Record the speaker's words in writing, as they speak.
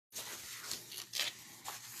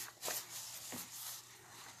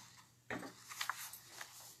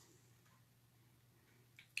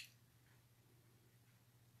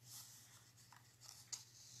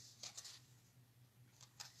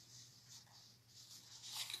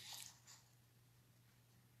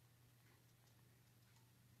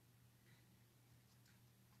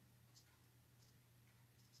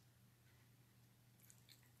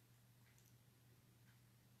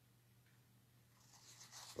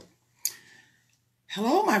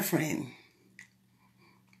Hello, my friend,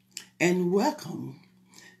 and welcome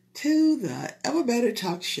to the Ever Better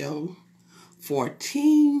Talk Show for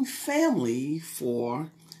teen family for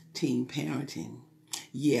teen parenting.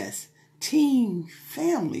 Yes, teen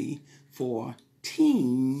family for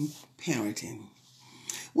teen parenting.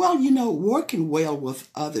 Well, working well with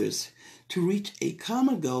others to reach a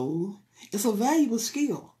common goal is a valuable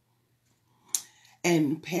skill,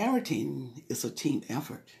 and parenting is a team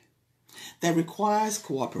effort that requires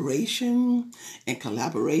cooperation and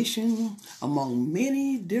collaboration among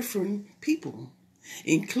many different people,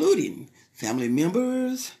 including family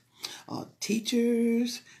members,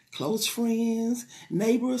 teachers, close friends,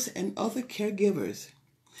 neighbors, and other caregivers.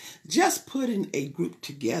 Just putting a group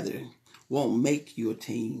together won't make you a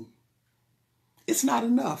team. It's not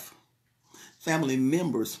enough. Family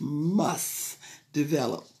members must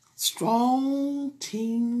develop strong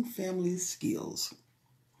team family skills.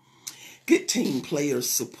 Good team players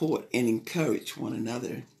support and encourage one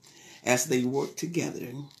another as they work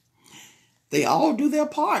together. They all do their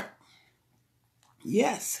part.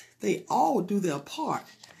 Yes, they all do their part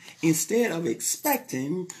instead of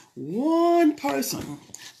expecting one person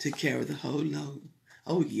to carry the whole load.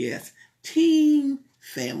 Oh yes, team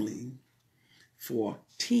family for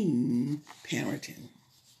teen parenting.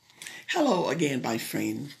 Hello again, my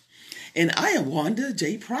friend, and I am Wanda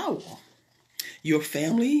J. Prowell, your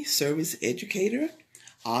family service educator,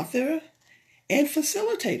 author, and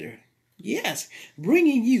facilitator. Yes,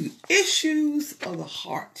 bringing you issues of the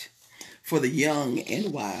heart for the young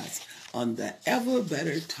and wise on the Ever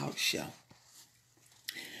Better Talk Show.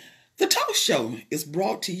 The talk show is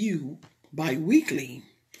brought to you bi-weekly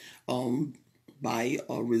by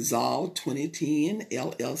Resolve 2010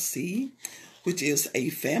 LLC, which is a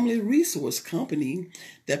family resource company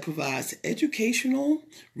that provides educational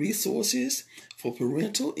resources for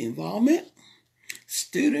parental involvement,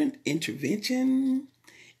 student intervention,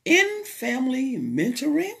 in-family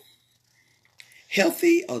mentoring,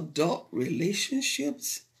 healthy adult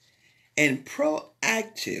relationships, and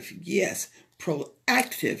proactive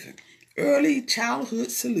early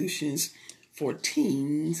childhood solutions for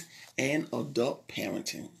teens and adult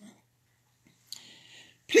parenting.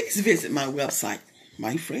 Please visit my website,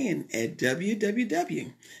 my friend, at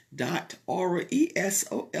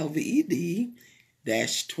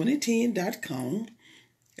www.resolved-2010.com.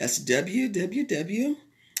 That's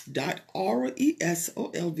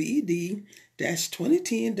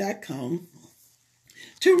www.resolved-2010.com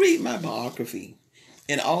to read my biography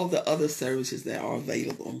and all the other services that are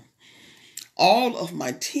available. All of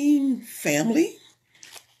my teen family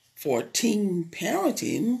for teen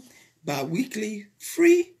parenting bi-weekly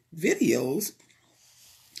free videos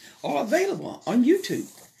are available on YouTube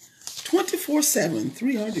 24/7,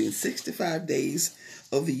 365 days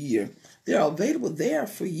of the year. They're available there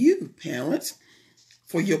for you, parents,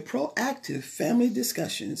 for your proactive family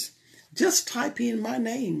discussions. Just type in my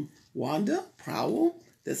name, Wanda Prowell,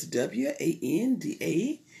 that's Wanda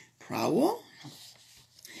Prowell,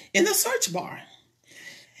 in the search bar,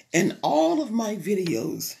 and all of my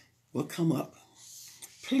videos will come up.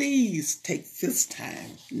 Please take this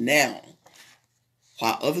time now,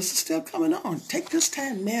 while others are still coming on. Take this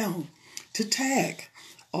time now to tag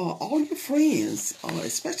all your friends,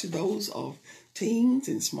 especially those of teens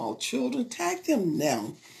and small children. Tag them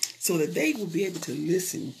now so that they will be able to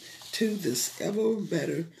listen to this Ever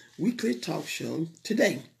Better weekly talk show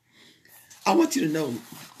today. I want you to know,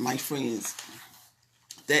 my friends,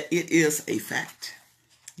 that it is a fact.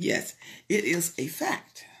 Yes, it is a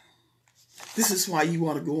fact. This is why you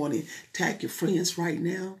want to go on and tag your friends right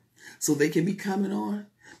now so they can be coming on,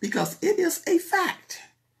 because it is a fact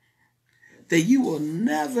that you will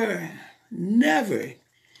never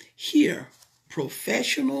hear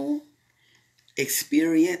professional,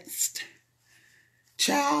 experienced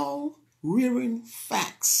child rearing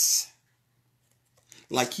facts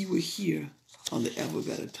like you will hear on the Ever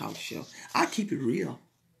Better Talk Show. I keep it real,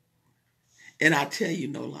 and I tell you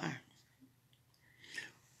no lie.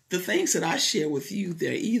 The things that I share with you,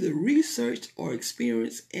 they're either researched or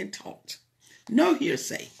experienced and taught. No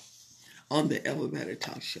hearsay on the Ever Better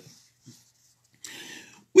Talk Show.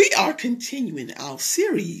 We are continuing our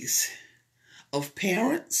series of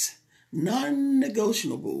parents'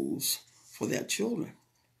 non-negotiables for their children.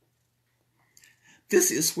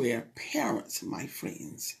 This is where parents, my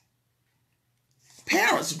friends,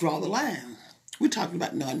 parents draw the line. We're talking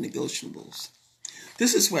about non-negotiables.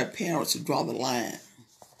 This is where parents draw the line.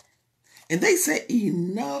 And they say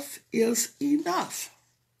enough is enough.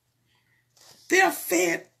 They're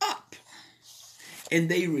fed up and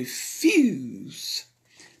they refuse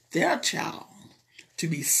their child to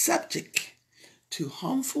be subject to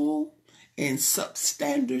harmful and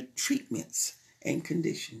substandard treatments and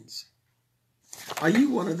conditions. Are you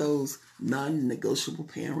one of those non-negotiable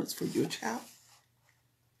parents for your child?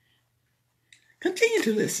 Continue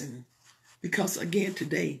to listen, because again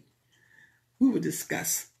today we will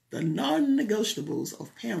discuss the non-negotiables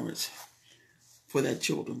of parents for their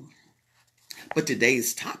children. But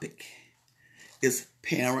today's topic is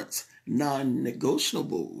parents'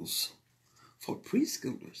 non-negotiables for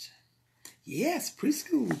preschoolers. Yes,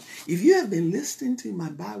 preschool. If you have been listening to my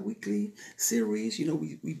bi-weekly series, you know,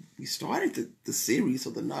 we started the series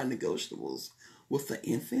of the non-negotiables with the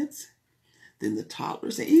infants, then the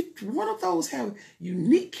toddlers, and each one of those have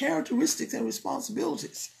unique characteristics and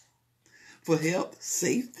responsibilities for health,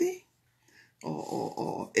 safety,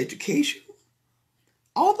 or education,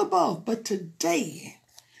 all the above. But today,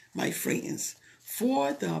 my friends,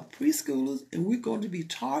 for the preschoolers, and we're going to be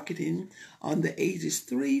targeting on the ages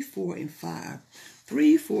 3, 4, and 5.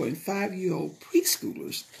 3, 4, and 5-year-old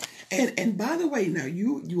preschoolers. And by the way, now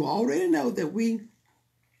you already know that we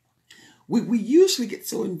usually get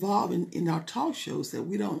so involved in our talk shows that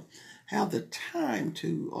we don't have the time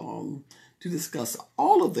to discuss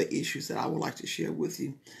all of the issues that I would like to share with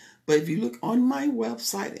you. But if you look on my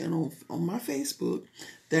website and on my Facebook,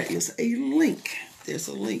 there is a link. There's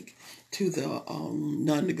a link to the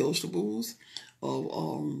non-negotiables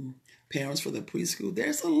of parents for the preschool.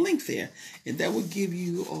 There's a link there, and that will give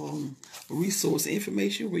you resource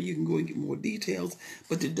information where you can go and get more details.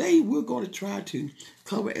 But today we're going to try to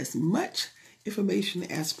cover as much information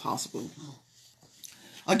as possible.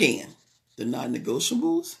 Again, the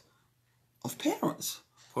non-negotiables of parents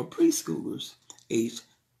for preschoolers aged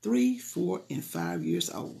 3, 4, and 5 years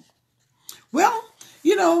old. Well,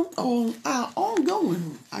 you know, our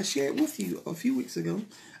ongoing, I shared with you a few weeks ago,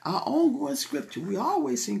 our ongoing scripture. We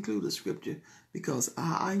always include a scripture because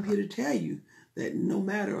I'm here to tell you that no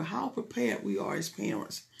matter how prepared we are as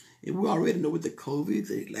parents, and we already know with the COVID,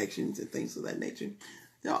 the elections, and things of that nature,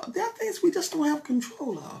 there are things we just don't have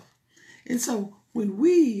control of. And so when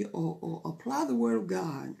we apply the Word of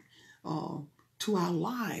God to our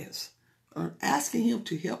lives, asking Him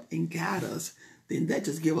to help and guide us, then that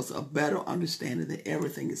just gives us a better understanding that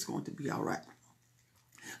everything is going to be all right.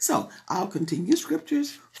 So our continued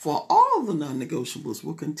scriptures for all of the non-negotiables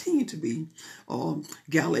will continue to be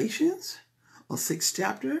Galatians, 6th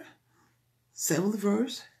chapter, 7th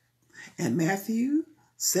verse, and Matthew,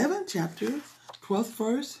 7th chapter, 12th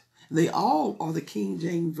verse. They all are the King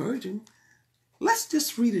James Version. Let's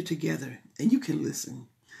just read it together and you can listen.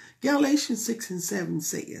 Galatians 6 and 7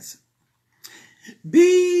 says,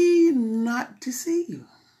 "Be not deceived.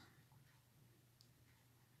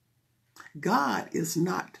 God is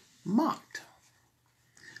not mocked.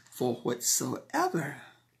 For whatsoever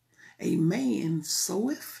a man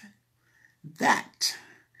soweth, that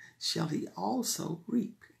shall he also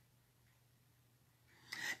reap."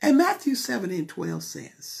 And Matthew 7 and 12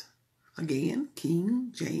 says, again,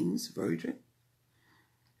 King James Version,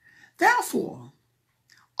 "Therefore,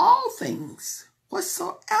 all things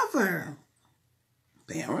whatsoever,"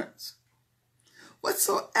 parents,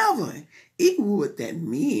 "whatsoever it would that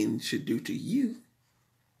men should do to you,"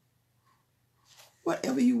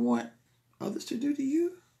 whatever you want others to do to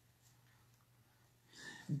you,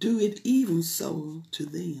 "do it even so to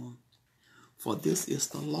them. For this is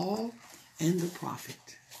the law and the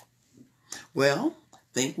prophet." Well,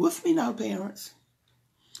 think with me now, parents.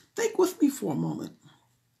 Think with me for a moment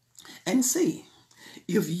and see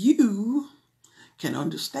if you can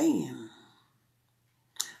understand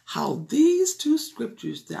how these two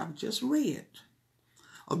scriptures that I've just read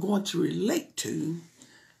are going to relate to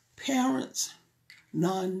parents'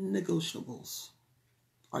 non-negotiables.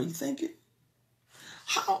 Are you thinking?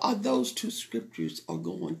 How are those two scriptures are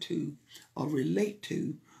going to relate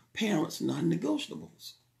to parents'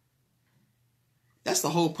 non-negotiables? That's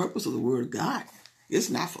the whole purpose of the Word of God. It's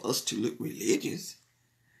not for us to look religious.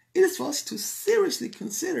 It is for us to seriously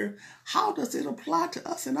consider how does it apply to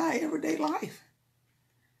us in our everyday life.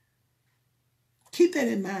 Keep that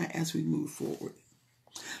in mind as we move forward.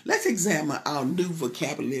 Let's examine our new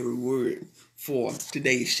vocabulary word for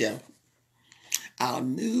today's show. Our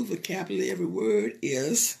new vocabulary word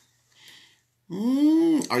is,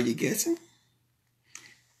 are you guessing?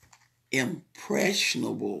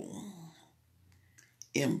 Impressionable.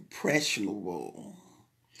 Impressionable.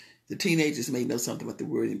 The teenagers may know something about the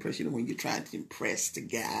word impression when you're trying to impress the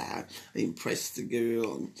guy, or impress the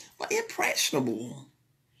girl. But impressionable.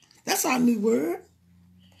 That's our new word.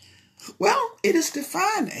 Well, it is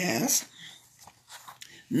defined as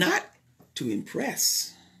not to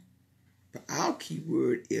impress. But our key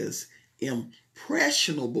word is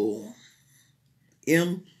impressionable.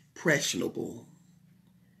 impressionable?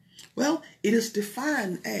 Well, it is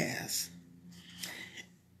defined as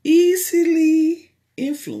easily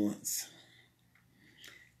influenced.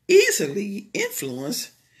 Easily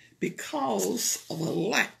influenced because of a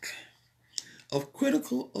lack of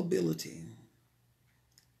critical ability.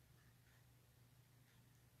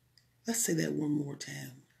 Let's say that one more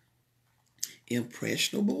time.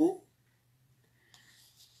 Impressionable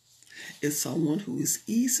is someone who is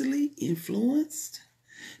easily influenced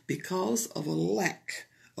because of a lack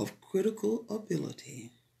of critical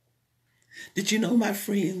ability. Did you know, my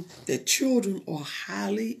friend, that children are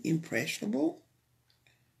highly impressionable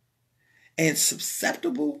and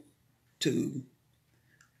susceptible to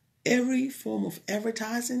every form of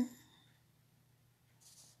advertising?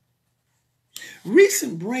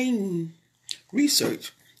 Recent brain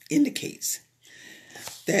research indicates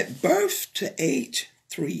that birth to age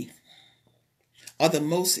 3 are the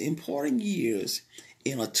most important years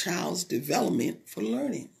in a child's development for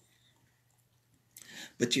learning.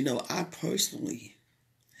 But you know, I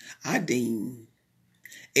deem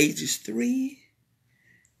ages 3,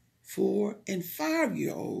 4, and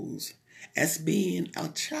 5-year-olds as being a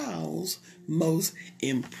child's most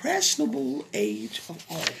impressionable age of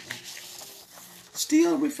all.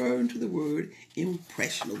 Still referring to the word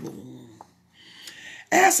impressionable.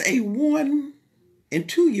 As a 1 and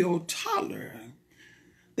 2-year-old toddler,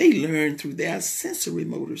 they learn through their sensory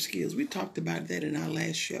motor skills. We talked about that in our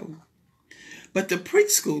last show. But the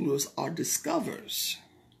preschoolers are discoverers.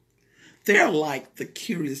 They're like the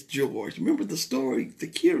Curious George. Remember the story, the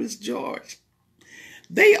Curious George?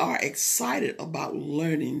 They are excited about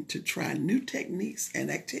learning to try new techniques and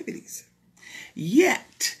activities.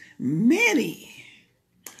 Yet, many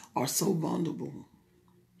are so vulnerable.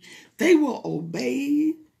 They will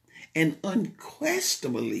obey and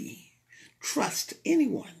unquestionably trust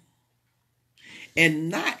anyone and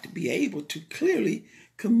not be able to clearly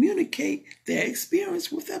communicate their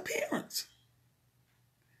experience with their parents.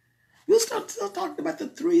 We'll start talking about the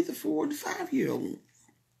 3, the 4, and the 5-year-old.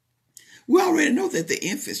 We already know that the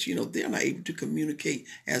infants, they're not able to communicate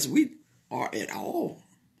as we are at all.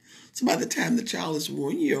 So by the time the child is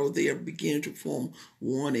 1 year old, they are beginning to form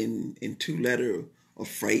 1 and 2-letter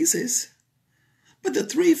phrases. But the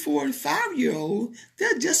 3, 4, and 5-year-old,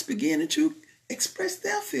 they're just beginning to express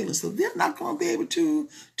their feelings. So they're not going to be able to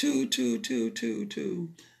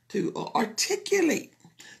articulate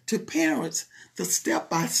to parents the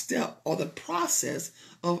step-by-step or the process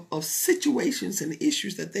of situations and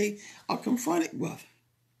issues that they are confronted with.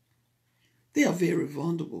 They are very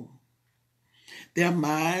vulnerable. Their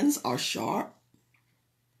minds are sharp.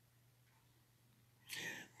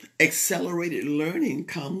 Accelerated learning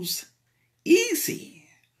comes easy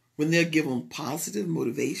when they're given positive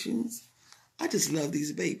motivations. I just love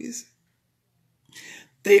these babies.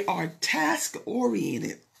 They are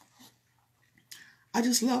task-oriented. I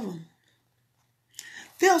just love them.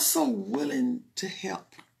 They're so willing to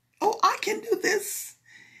help. Oh, I can do this.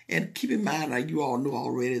 And keep in mind, you all know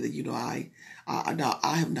already that,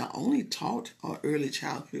 I have not only taught early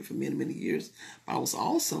childhood for many, many years, but I was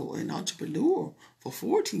also an entrepreneur for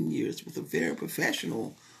 14 years with a very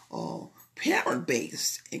professional,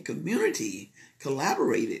 parent-based and community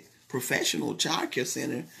collaborated professional childcare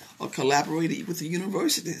center collaborated with the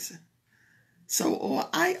universities. So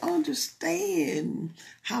I understand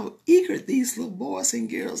how eager these little boys and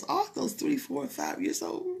girls are, those 3, 4, and 5 years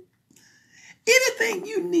old. Anything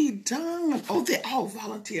you need done, they all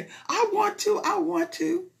volunteer. I want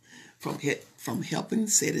to. From helping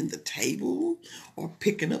setting the table or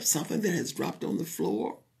picking up something that has dropped on the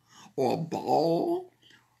floor or a ball.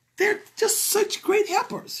 They're just such great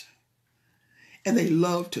helpers. And they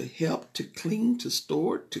love to help, to clean, to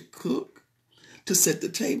store, to cook, to set the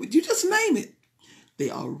table. You just name it. They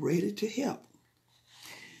are ready to help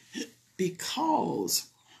because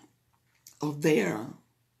of their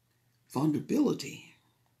vulnerability.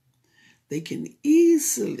 They can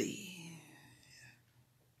easily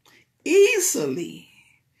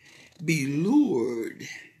be lured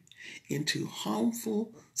into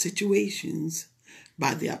harmful situations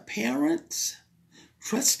by their parents,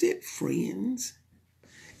 trusted friends,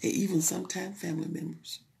 and even sometimes family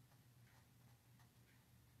members.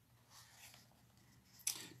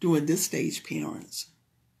 During this stage, parents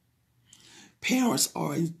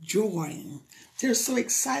are enjoying. They're so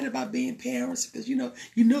excited about being parents because, you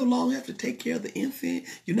no longer have to take care of the infant.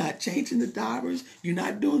 You're not changing the diapers. You're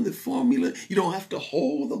not doing the formula. You don't have to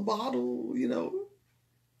hold the bottle,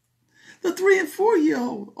 The 3 and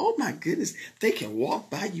 4-year-old, oh my goodness, they can walk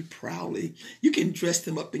by you proudly. You can dress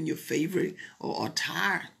them up in your favorite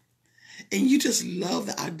attire. And you just love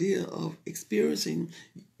the idea of experiencing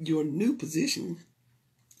your new position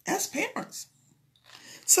as parents.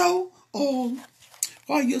 So,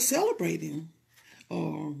 while you're celebrating,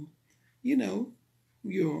 you know,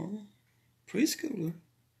 your preschooler,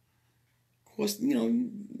 of course,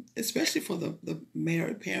 especially for the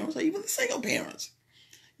married parents or even the single parents,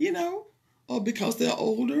 or because they're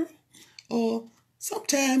older, or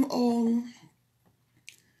sometime,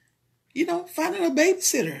 finding a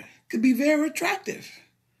babysitter could be very attractive.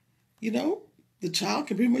 The child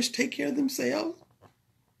can pretty much take care of themselves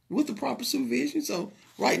with the proper supervision. So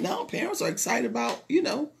right now, parents are excited about,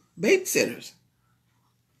 babysitters.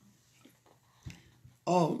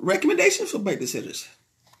 Recommendations for babysitters.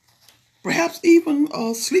 Perhaps even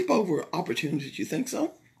sleepover opportunities. You think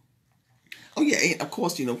so? Oh, yeah. And of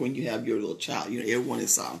course, when you have your little child, everyone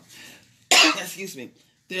is, excuse me,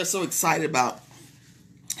 they're so excited about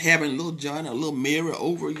having a little John, a little mirror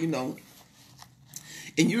over,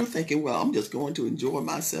 and you're thinking, well, I'm just going to enjoy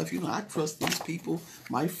myself. I trust these people,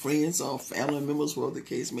 my friends or family members, whatever the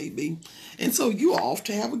case may be. And so you're off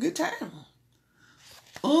to have a good time.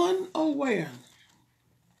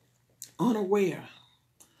 Unaware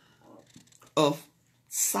of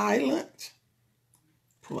silent,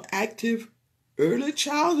 proactive, early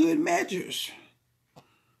childhood measures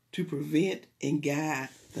to prevent and guide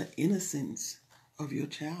the innocence of your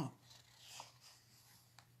child.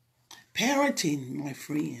 Parenting, my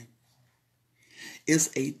friend,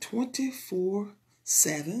 is a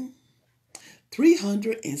 24/7,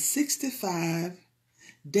 365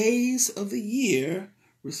 days of the year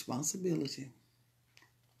responsibility.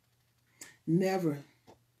 Never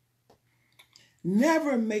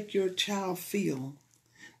make your child feel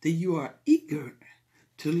that you are eager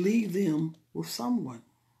to leave them with someone.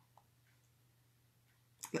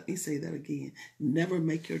 Let me say that again. Never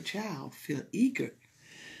make your child feel eager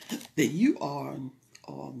that you are,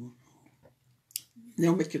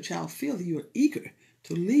 never make your child feel that you are eager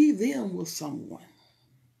to leave them with someone.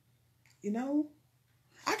 I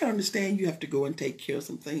can understand you have to go and take care of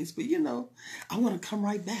some things, but I want to come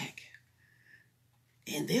right back.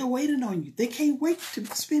 And they're waiting on you. They can't wait to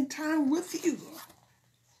spend time with you.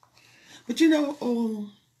 But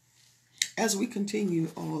as we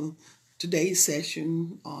continue on today's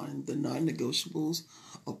session on the non-negotiables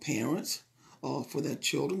of parents for their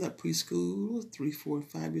children, that preschool, 3, 4, and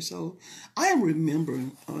 5 years old, I am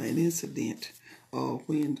remembering an incident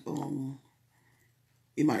when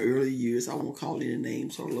in my early years, I won't call any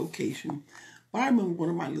names or location, but I remember one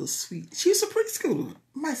of my little she's a preschooler,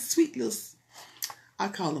 my sweet little, I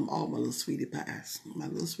call them all my little sweetie pies,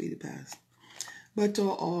 But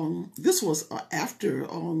this was after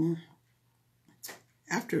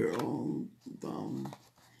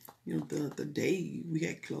the day we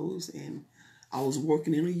had closed, and I was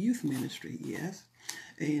working in a youth ministry, yes,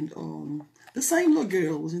 and the same little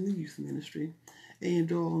girl was in the youth ministry,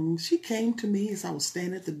 and she came to me as I was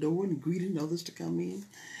standing at the door and greeting others to come in,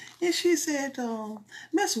 and she said,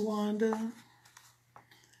 "Miss Wanda."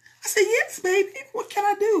 I said, "Yes, baby. What can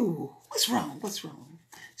I do? What's wrong?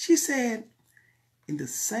 She said, in the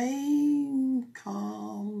same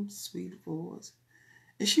calm, sweet voice,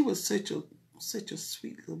 and she was such a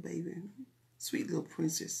sweet little baby, sweet little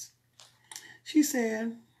princess. She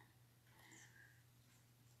said,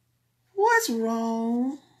 "What's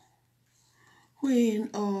wrong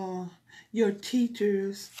when your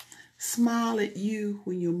teachers smile at you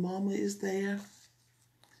when your mama is there,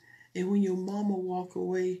 and when your mama walk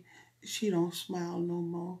away, she don't smile no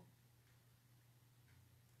more?"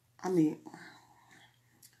 I mean,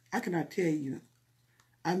 I cannot tell you,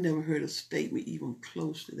 I've never heard a statement even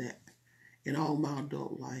close to that in all my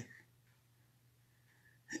adult life.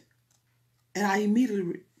 And I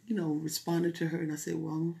immediately, responded to her, and I said,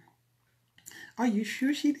 "Well, are you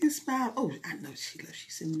sure she didn't smile?" "Oh, I know she left." She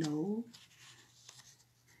said, "No.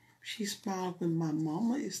 She smiled when my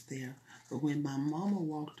mama is there, but when my mama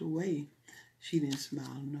walked away, she didn't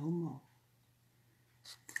smile no more."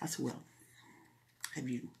 I said, "Well, have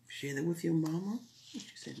you shared that with your mama?" And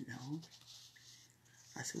she said, "No."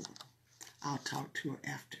 I said, "Well, I'll talk to her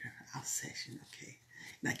after our session, okay?"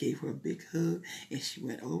 And I gave her a big hug, and she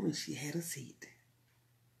went over and she had a seat.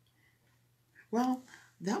 Well,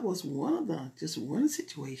 that was just one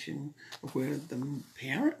situation where the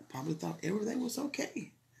parent probably thought everything was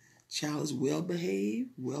okay. Child is well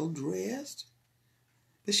behaved, well dressed,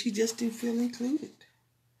 but she just didn't feel included.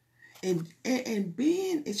 And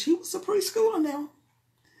she was a preschooler now,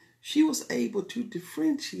 she was able to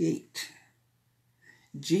differentiate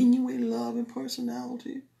genuine love and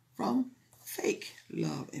personality from fake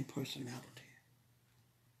love and personality.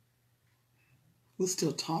 we're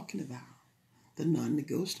still talking about the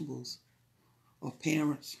non-negotiables of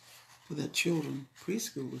parents for their children,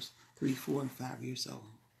 preschoolers, 3, 4, and 5 years old.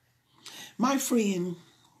 My friend,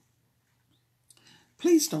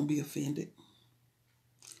 please don't be offended.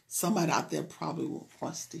 Somebody out there probably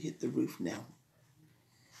wants to hit the roof now.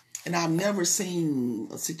 And I've never seen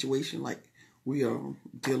a situation like we are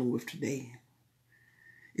dealing with today.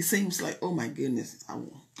 It seems like, oh my goodness, I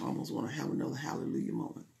almost want to have another hallelujah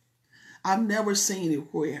moment. I've never seen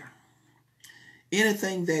it where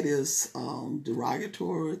anything that is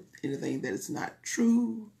derogatory, anything that is not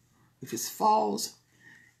true, if it's false,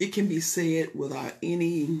 it can be said without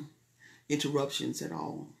any interruptions at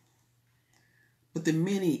all. But the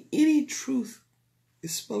minute any truth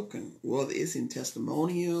is spoken, whether it's in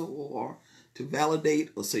testimonial or to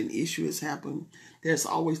validate or say an issue has happened, there's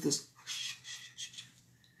always this.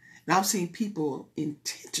 And I've seen people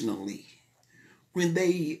intentionally, when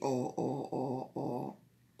they are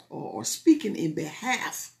speaking in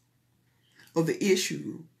behalf of the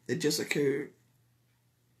issue that just occurred,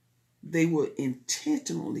 they were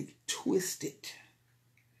intentionally twisted.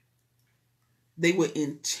 They were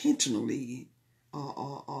intentionally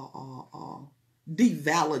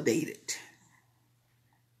devalidated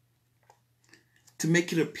to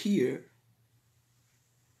make it appear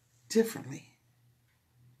differently.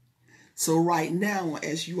 So right now,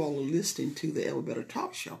 as you all are listening to the Ever Better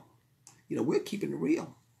Talk Show, we're keeping it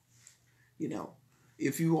real.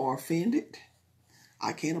 If you are offended,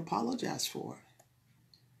 I can't apologize for it.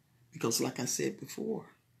 Because like I said before,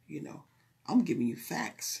 I'm giving you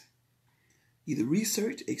facts. Either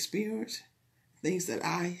research, experience, things that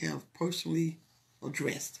I have personally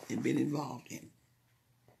addressed and been involved in.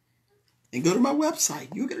 And go to my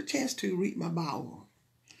website. You'll get a chance to read my bio.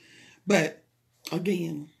 But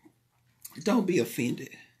again, don't be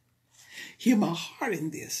offended. Hear my heart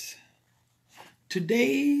in this.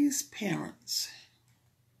 Today's parents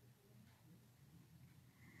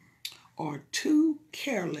are too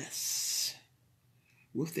careless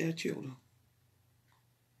with their children.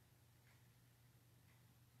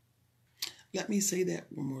 Let me say that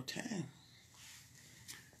one more time.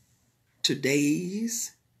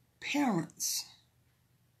 Today's parents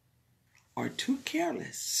are too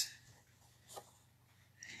careless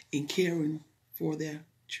in caring for their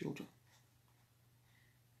children.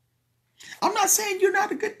 I'm not saying you're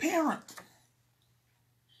not a good parent.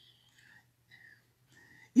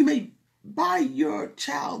 You may buy your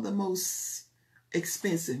child the most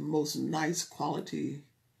expensive, most nice quality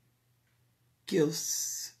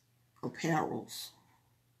gifts, apparels.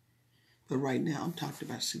 But right now I'm talking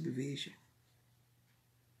about supervision.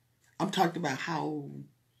 I'm talking about how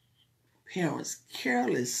parents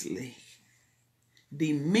carelessly,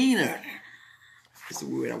 demeanor is the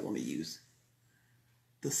word I want to use,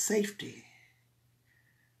 the safety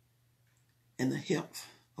and the health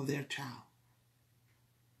of their child.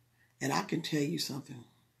 And I can tell you something.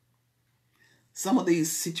 Some of these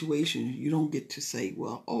situations, you don't get to say,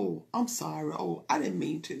 well, oh, I'm sorry. Oh, I didn't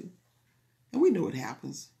mean to. And we know it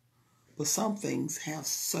happens. But some things have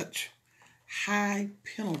such high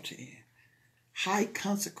penalty, high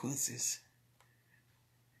consequences,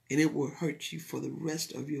 and it will hurt you for the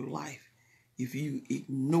rest of your life if you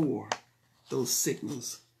ignore those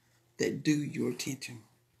signals that do your attention.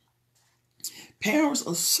 Parents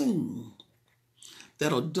assume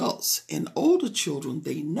that adults and older children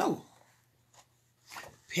they know.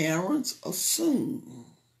 Parents assume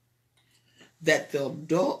that the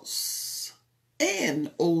adults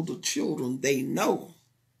and older children they know,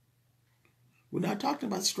 we're not talking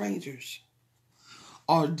about strangers,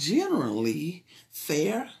 are generally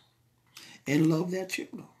fair and love their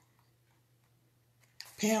children.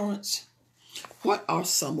 Parents, what are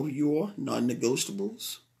some of your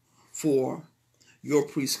non-negotiables for your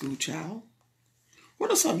preschool child?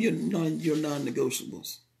 What are some of your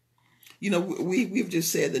non-negotiables? We've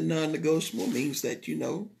just said that non-negotiable means that,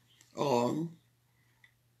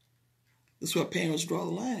 that's where parents draw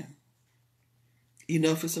the line.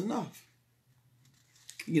 Enough is enough.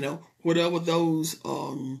 Whatever those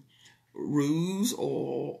rules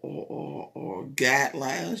or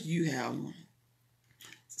guidelines you have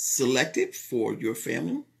selected for your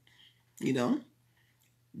family,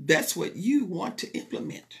 that's what you want to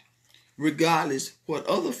implement, regardless what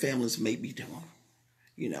other families may be doing.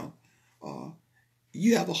 You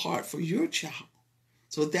have a heart for your child.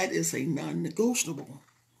 So that is a non-negotiable.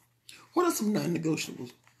 What are some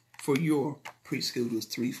non-negotiables for your preschoolers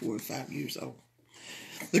 3, 4, and 5 years old?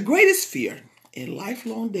 The greatest fear and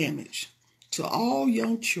lifelong damage to all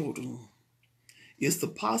young children is the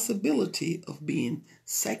possibility of being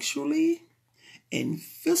sexually and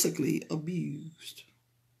physically abused.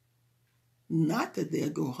 Not that they'll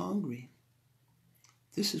go hungry.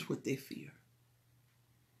 This is what they fear.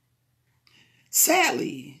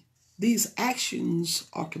 Sadly, these actions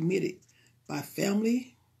are committed by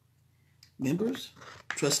family members,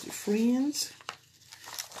 trusted friends,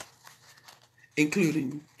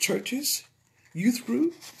 including churches, youth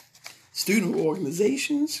groups, student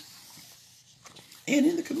organizations, and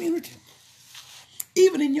in the community.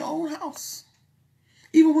 Even in your own house.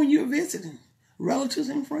 Even when you're visiting relatives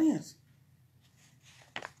and friends.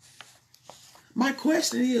 My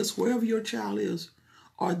question is, wherever your child is,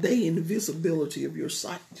 are they in the visibility of your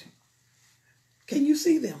sight? Can you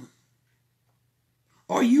see them?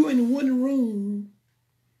 Are you in one room,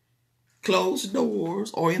 closed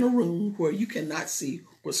doors, or in a room where you cannot see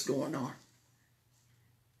what's going on?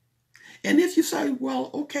 And if you say, well,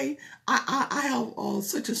 okay, I have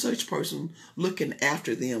such and such person looking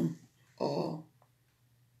after them,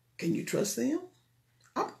 can you trust them?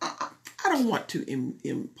 I don't want to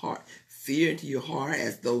impart fear into your heart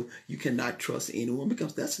as though you cannot trust anyone,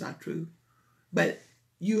 because that's not true. But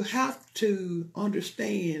you have to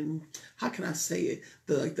understand, how can I say it,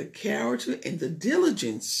 the character and the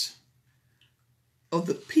diligence of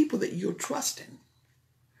the people that you're trusting.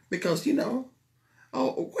 Because,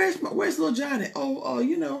 where's little Johnny?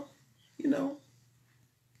 On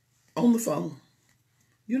the phone.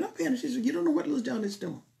 You're not paying attention. You don't know what little Johnny's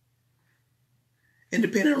doing. And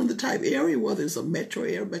depending on the type of area, whether it's a metro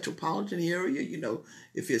area, metropolitan area,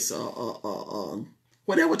 if it's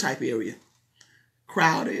whatever type of area,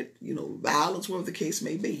 crowded, violence, whatever the case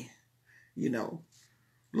may be, little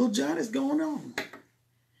Johnny's going on.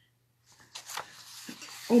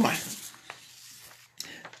 Oh my.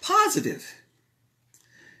 Positive.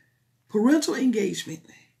 Parental engagement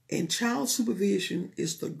and child supervision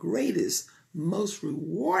is the greatest, most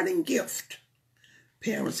rewarding gift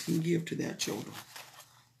parents can give to their children.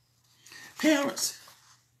 Parents,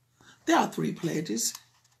 there are 3 pledges.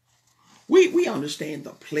 We understand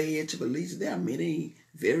the Pledge of Allegiance. There are many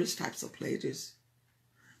various types of pledges.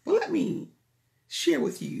 But let me share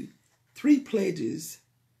with you 3 pledges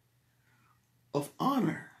of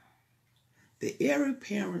honor that every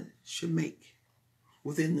parent should make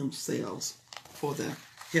within themselves for the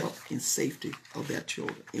health and safety of their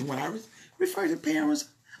children. And when I refer to parents,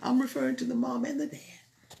 I'm referring to the mom and the dad.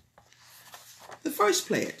 The first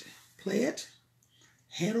pledge,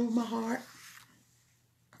 hand over my heart.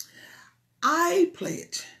 I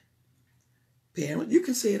pledge, parent, you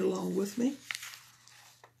can say it along with me.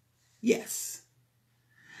 Yes,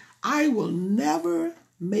 I will never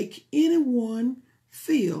make anyone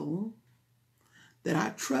feel that I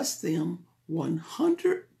trust them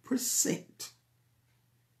 100%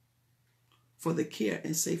 for the care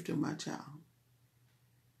and safety of my child.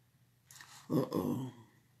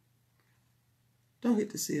 Don't hit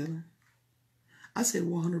the ceiling. I said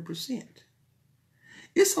 100%.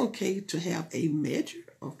 It's okay to have a measure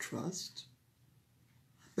of trust,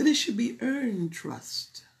 but it should be earned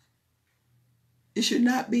trust. It should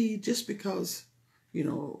not be just because,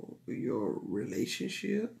 your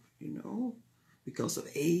relationship, because of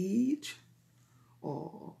age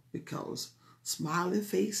or because smiling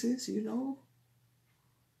faces,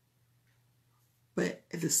 But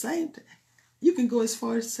at the same time, you can go as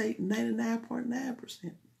far as say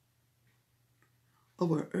 99.9%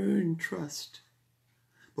 of an earned trust.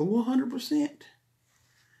 But 100%,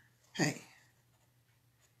 hey,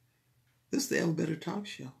 this is the Ever Better Talk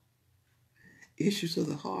Show. Issues of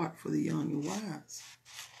the heart for the young and wise.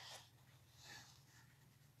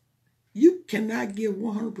 You cannot give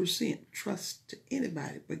 100% trust to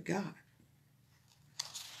anybody but God.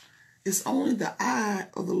 It's only the eye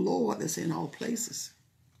of the Lord that's in all places.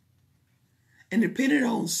 And depending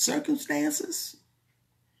on circumstances,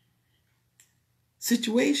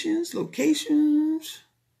 situations, locations,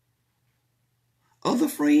 other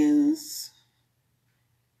friends,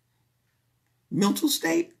 mental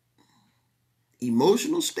state,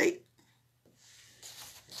 emotional state,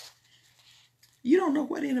 you don't know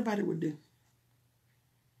what anybody would do.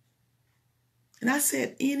 And I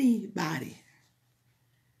said anybody.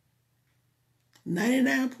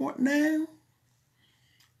 99.9,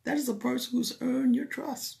 that is a person who's earned your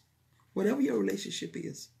trust, whatever your relationship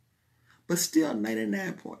is. But still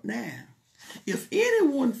 99.9. If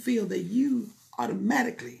anyone feels that you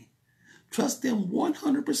automatically trust them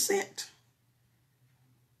 100%,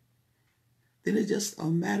 then it's just a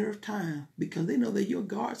matter of time, because they know that your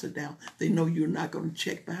guards are down. They know you're not going to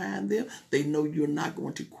check behind them. They know you're not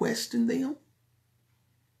going to question them.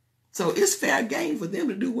 So it's fair game for them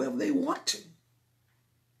to do whatever they want to.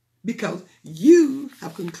 because you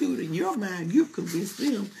have concluded in your mind, you've convinced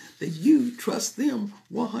them that you trust them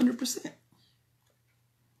 100%.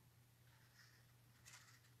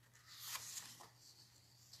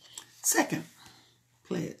 Second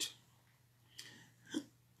pledge,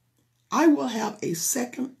 I will have a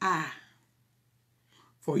second eye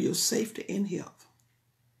for your safety and health.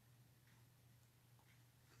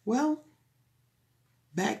 Well,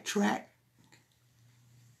 backtrack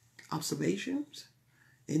observations.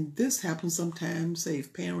 And this happens sometimes, say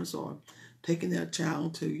if parents are taking their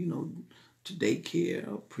child to, to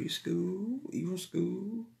daycare, preschool, even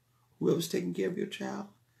school, whoever's taking care of your child.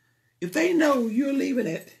 If they know you're leaving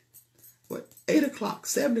at, 8 o'clock,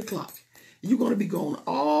 7 o'clock, you're going to be gone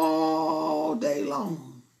all day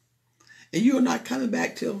long. And you're not coming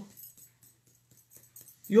back till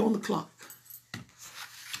you're on the clock.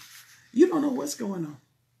 You don't know what's going on.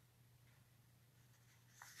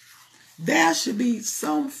 There should be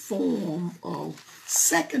some form of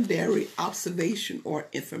secondary observation or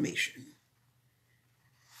information.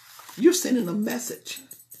 You're sending a message.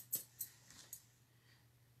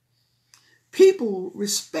 People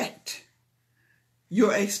respect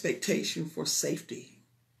your expectation for safety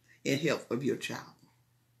and health of your child.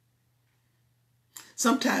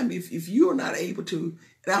 Sometimes if you're not able to,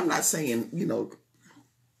 and I'm not saying,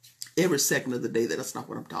 every second of the day, that's not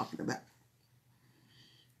what I'm talking about.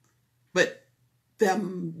 But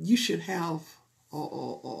you should have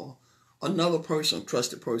another person,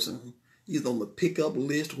 trusted person, either on the pickup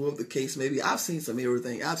list, whoever the case may be. I've seen some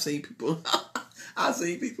everything. I've seen people,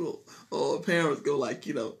 or parents go like,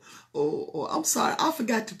 I'm sorry, I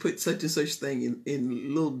forgot to put such and such thing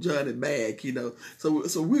in little Johnny bag,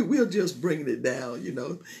 So we're just bringing it down,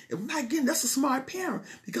 And again, that's a smart parent,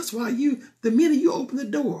 because the minute you open the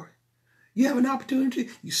door, you have an opportunity,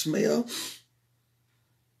 you smell,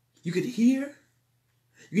 you can hear,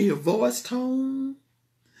 you can hear voice tone.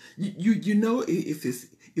 You know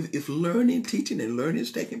if learning, teaching, and learning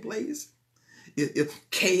is taking place, if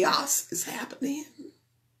chaos is happening,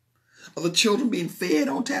 are the children being fed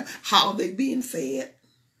on time? How are they being fed?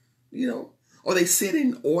 Are they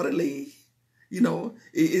sitting orderly?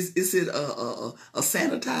 Is it a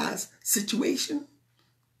sanitized situation?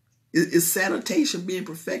 Is sanitation being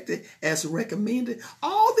perfected as recommended?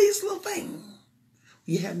 All these little things.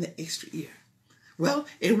 You have the extra ear. Well,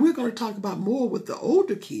 and we're going to talk about more with the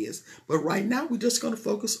older kids, but right now we're just going to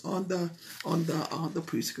focus on the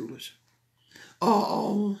preschoolers.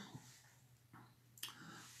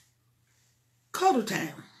 Cuddle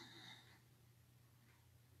time.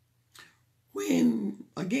 When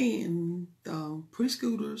again the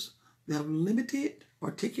preschoolers, they have limited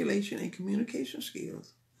articulation and communication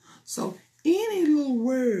skills, so any little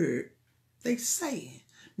word they say,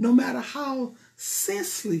 no matter how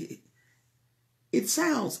sensely it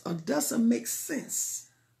sounds or doesn't make sense.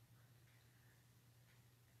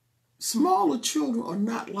 Smaller children are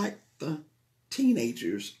not like the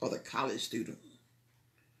teenagers or the college student.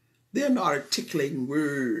 They're not articulating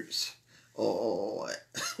words or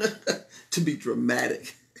to be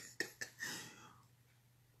dramatic.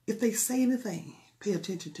 If they say anything, pay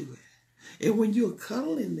attention to it. And when you're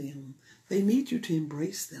cuddling them, they need you to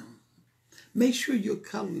embrace them. Make sure you're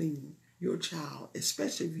cuddling your child,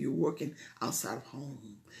 especially if you're working outside of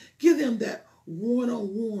home. Give them that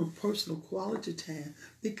one-on-one personal quality time,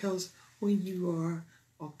 because when you are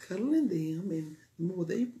cuddling them and the more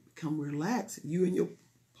they become relaxed, you and your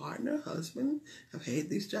partner, husband, have had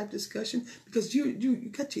these type of discussions, because you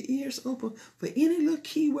got your ears open for any little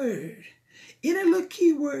keyword. Any little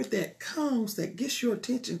keyword that comes, that gets your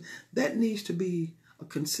attention, that needs to be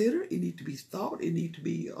considered, it needs to be thought, it needs to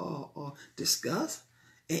be discussed.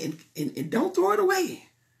 And don't throw it away,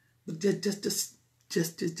 but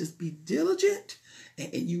just be diligent,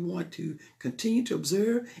 and you want to continue to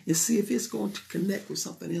observe and see if it's going to connect with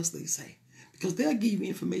something else they say, because they'll give you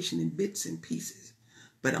information in bits and pieces.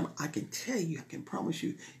 But I can tell you, I can promise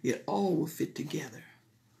you, it all will fit together.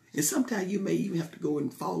 And sometimes you may even have to go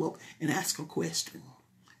and follow up and ask a question.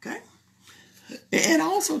 Okay. And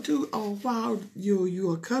also, too, while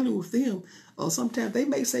you are cuddling with them, sometimes they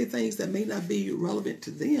may say things that may not be relevant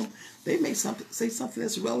to them. They may say something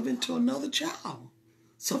that's relevant to another child,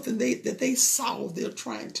 something that they saw. They're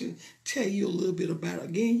trying to tell you a little bit about.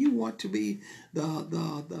 Again, you want to be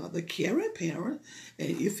the caring parent,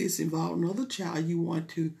 and if it's involving another child, you want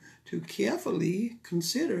to carefully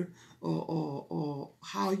consider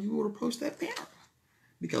how you would approach that parent.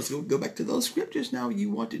 Because we'll go back to those scriptures now.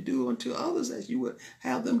 You want to do unto others as you would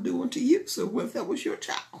have them do unto you. So what if that was your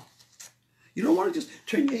child? You don't want to just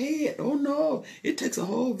turn your head. Oh, no. It takes a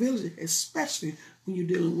whole village, especially when you're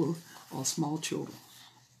dealing with small children.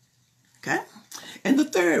 Okay? And the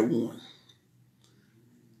third one,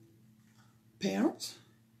 parents,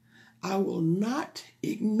 I will not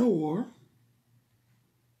ignore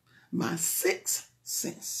my sixth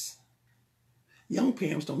sense. Young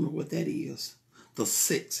parents don't know what that is, the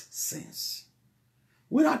sixth sense.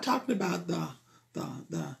 We're not talking about the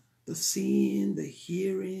seeing, the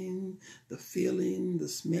hearing, the feeling, the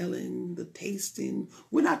smelling, the tasting.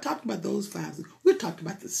 We're not talking about those five. We're talking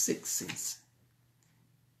about the sixth sense.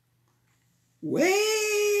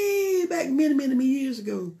 Way back many years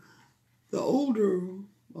ago, the older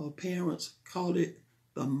parents called it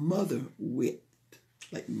the mother wit,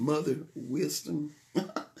 like mother wisdom.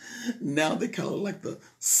 Now they call it like the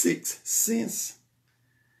sixth sense.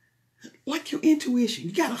 Like your intuition,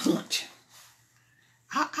 you got a hunch.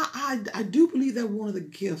 I do believe that one of the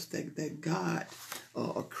gifts that God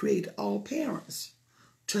created all parents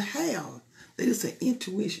to have, that is an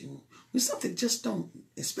intuition. When something just don't,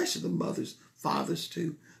 especially the mothers, fathers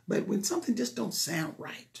too, but when something just don't sound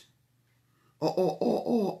right, or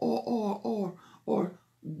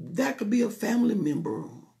that could be a family member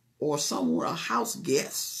or someone, a house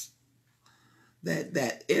guest,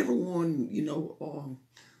 that everyone,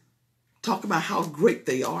 talk about how great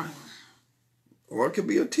they are. Or it could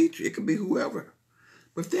be a teacher, it could be whoever.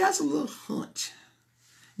 But if there's a little hunch,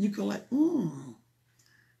 you go like, And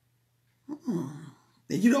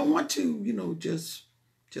you don't want to,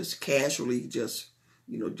 just casually,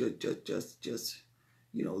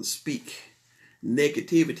 speak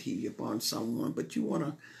negativity upon someone, but you want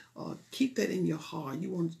to keep that in your heart. You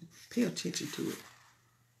want to pay attention to it,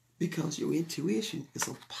 because your intuition is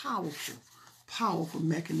a powerful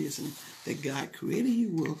mechanism that God created you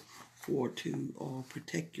with to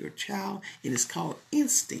protect your child. And it's called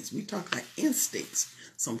instincts. We talked about instincts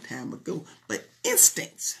some time ago, but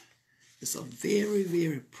instincts is a very,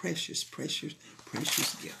 very precious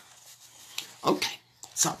gift. Okay,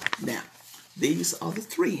 so now these are the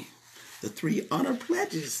three honor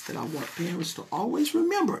pledges that I want parents to always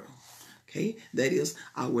remember. Okay, that is,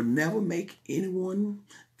 I will never make anyone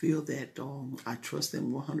feel that I trust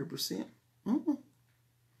them 100%.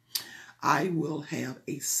 I will have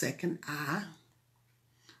a second eye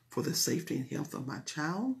for the safety and health of my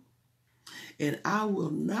child. And I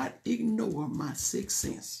will not ignore my sixth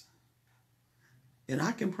sense. And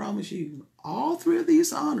I can promise you, all three of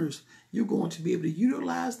these honors, you're going to be able to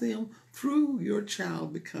utilize them through your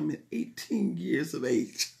child becoming 18 years of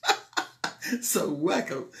age. So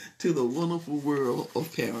welcome to the wonderful world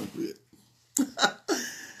of parenthood.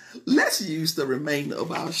 Let's use the remainder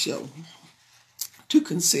of our show to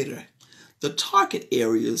consider the target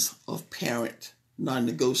areas of parent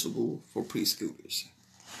non-negotiable for preschoolers.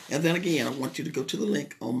 And then again, I want you to go to the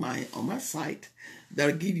link on my site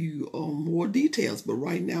that'll give you more details. But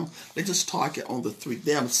right now, let's just target on the three.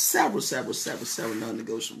 There are several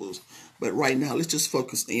non-negotiables. But right now, let's just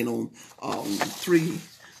focus in on three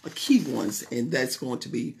key ones, and that's going to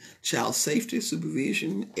be child safety,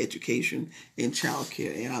 supervision, education, and child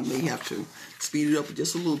care. And I may have to speed it up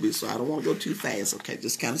just a little bit, so I don't want to go too fast. Okay,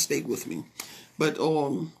 just kind of stay with me. But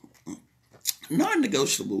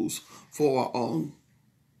non-negotiables for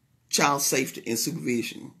child safety and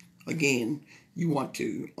supervision. Again, you want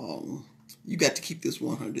to you got to keep this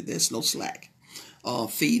 100. There's no slack.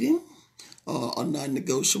 Feeding, a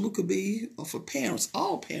non-negotiable could be for parents,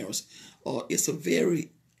 all parents. It's a very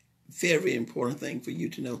important thing for you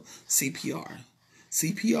to know. CPR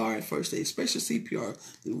at first aid, especially CPR,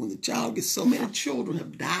 when the child gets, so many children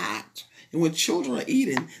have died. And when children are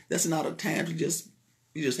eating, that's not a time to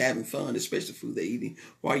you're just having fun, especially food they're eating.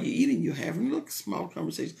 While you're eating, you're having small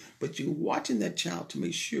conversations, but you're watching that child to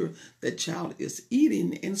make sure that child is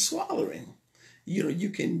eating and swallowing. You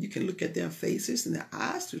can look at their faces and their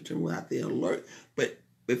eyes to determine whether they're alert. But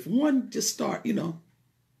if one just start,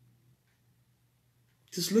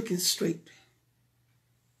 just looking straight,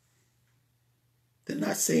 they're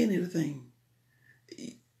not saying anything,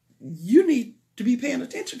 you need to be paying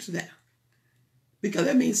attention to that, because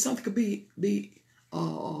that means something could be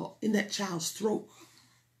in that child's throat,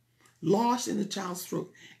 lost in the child's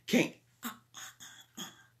throat. Can't.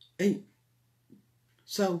 And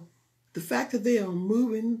so the fact that they are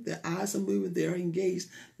moving, their eyes are moving, they're engaged,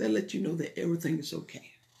 that lets you know that everything is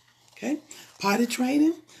okay. Okay? Potty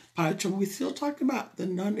training. We're still talking about the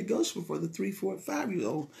non-negotiable for the 3, 4, and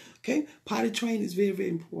 5-year-old. Okay? Potty training is very, very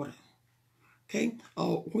important. Okay?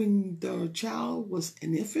 When the child was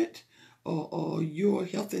an infant, your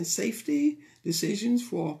health and safety decisions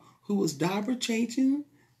for who was diaper changing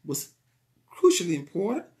was crucially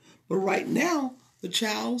important. But right now, the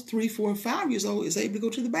child, 3, 4, and 5 years old, is able to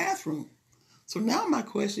go to the bathroom. So now my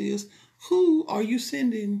question is, who are you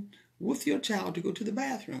sending with your child to go to the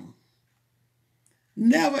bathroom.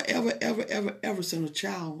 Never, ever, ever, ever, ever send a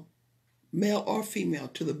child, male or female,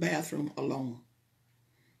 to the bathroom alone.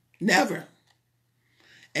 Never.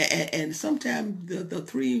 And sometimes the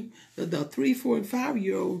 3, 4, and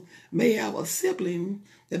 5-year-old may have a sibling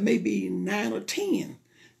that may be 9 or 10,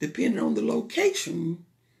 depending on the location.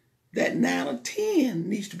 That 9 or 10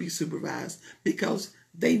 needs to be supervised because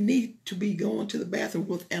they need to be going to the bathroom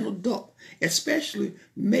with an adult, especially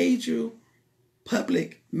major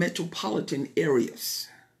public metropolitan areas,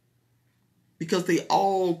 because they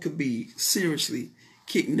all could be seriously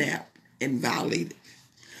kidnapped and violated.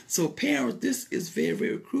 So parents, this is very,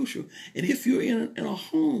 very crucial. And if you're in a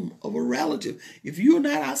home of a relative, if you're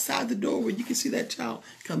not outside the door where you can see that child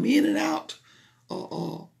come in and out,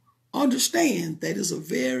 understand that is a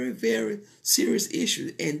very, very serious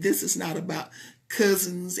issue. And this is not about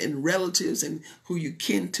cousins and relatives and who you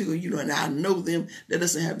kin to, and I know them. That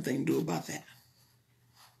doesn't have anything to do about that.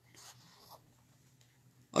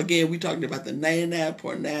 Again, we're talking about the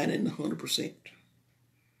 99.9 and the 100%.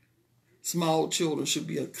 Small children should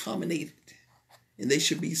be accommodated, and they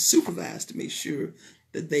should be supervised to make sure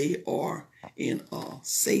that they are in a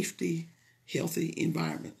safety, healthy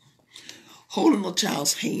environment. Holding a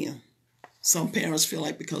child's hand. Some parents feel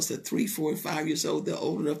like because they're 3, 4, and 5 years old, they're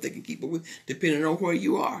old enough they can keep up with, depending on where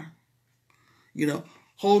you are.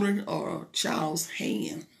 Holding a child's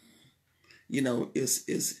hand, is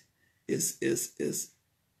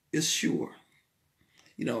sure.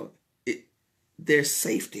 Their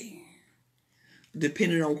safety.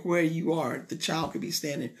 Depending on where you are, the child could be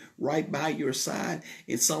standing right by your side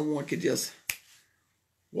and someone could just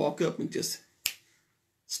walk up and just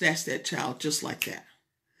snatch that child just like that.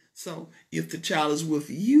 So if the child is with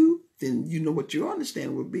you, then you know what your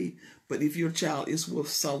understanding would be. But if your child is with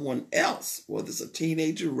someone else, whether it's a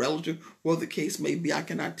teenager, relative, whatever the case may be, I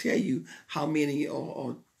cannot tell you how many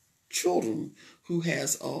children who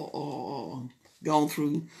has gone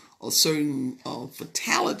through certain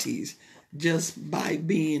fatalities just by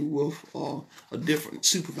being with a different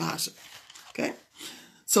supervisor. Okay?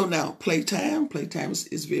 So now, playtime. Playtime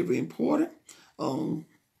is very, very important.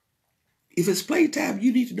 If it's playtime,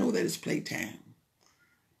 you need to know that it's playtime.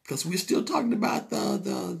 Because we're still talking about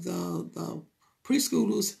the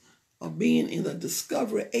preschoolers being in the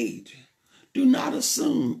discovery age. Do not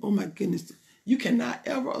assume, oh my goodness, you cannot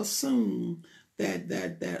ever assume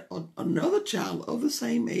that another child of the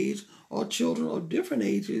same age or children of different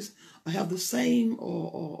ages have the same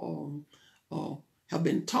or have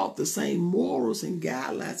been taught the same morals and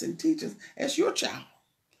guidelines and teachings as your child.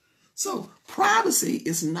 So privacy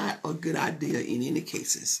is not a good idea in any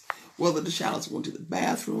cases. Whether the child is going to the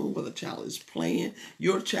bathroom, whether the child is playing,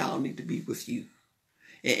 your child needs to be with you.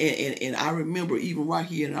 And I remember even right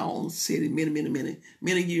here in our own city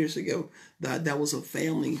many years ago, that there was a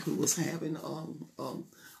family who was having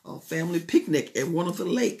a family picnic at one of the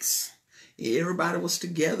lakes. Everybody was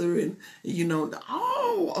together and,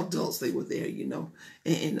 all adults, they were there,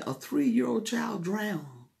 and a 3-year-old child drowned.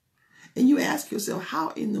 And you ask yourself, how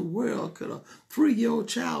in the world could a 3-year-old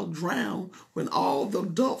child drown when all the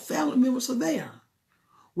adult family members are there?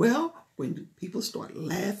 Well, when people start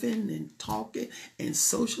laughing and talking and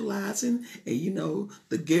socializing, and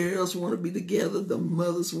the girls want to be together, the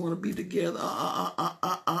mothers want to be together. I'm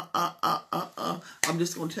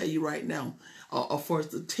just going to tell you right now, as far as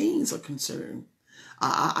the teens are concerned,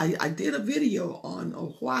 I did a video on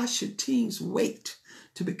why should teens wait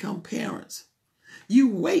to become parents. You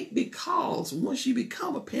wait because once you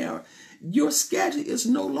become a parent, your schedule is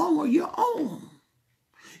no longer your own.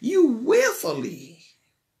 You willfully,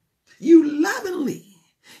 you lovingly,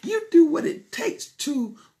 you do what it takes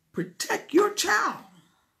to protect your child.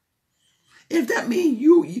 If that means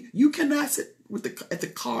you cannot sit at the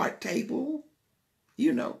card table,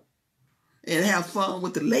 and have fun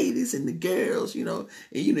with the ladies and the girls,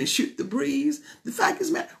 and shoot the breeze. The fact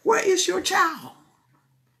is, man, where is your child?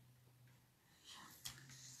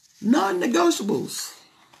 Non-negotiables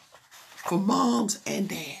for moms and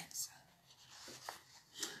dads.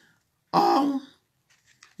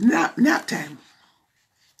 Nap time.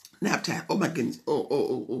 Nap time. Oh my goodness.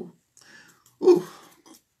 Oh.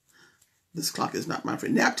 This clock is not my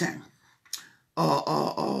friend. Nap time.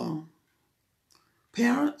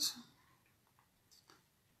 Parents,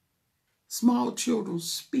 small children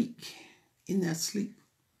speak in their sleep.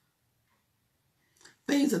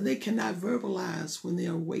 Things that they cannot verbalize when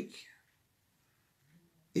they're awake.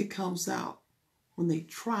 It comes out when they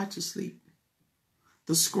try to sleep.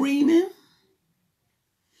 The screaming,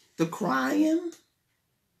 the crying,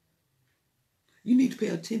 you need to pay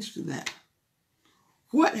attention to that.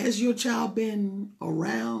 What has your child been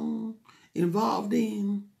around involved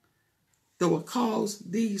in that will cause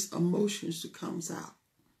these emotions to come out.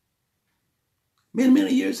 Many,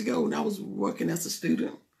 many years ago, when I was working as a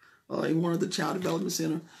student in one of the child development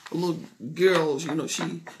center, a little girl,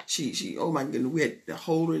 she, oh my goodness, we had to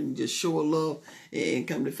hold her and just show her love, and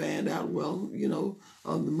come to find out, well, the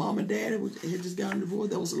mom and dad had just gotten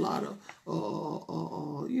divorced. There was a lot of,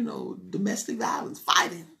 domestic violence,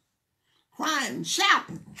 fighting, crying,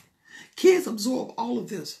 shouting. Kids absorb all of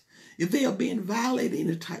this if they are being violated in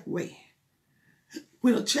a type way.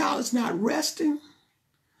 When a child is not resting,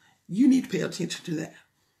 you need to pay attention to that.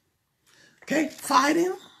 Okay,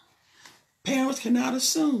 fighting. Parents cannot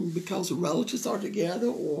assume because relatives are together,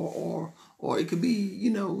 or it could be,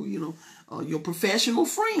 your professional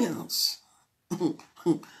friends.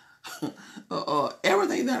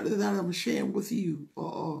 Everything that I'm sharing with you,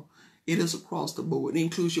 it is across the board. It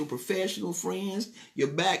includes your professional friends, your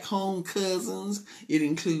back home cousins. It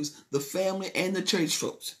includes the family and the church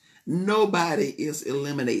folks. Nobody is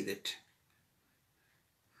eliminated.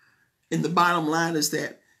 And the bottom line is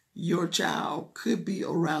that your child could be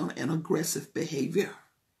around an aggressive behavior,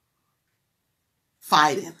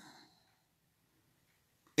 fighting.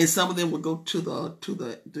 And some of them will go to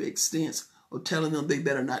the extent of telling them they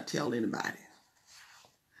better not tell anybody.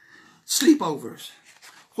 Sleepovers.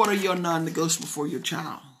 What are your non-negotiables for your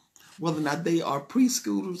child? Whether or not they are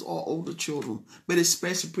preschoolers or older children, but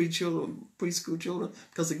especially preschool children,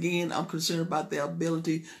 because again, I'm concerned about their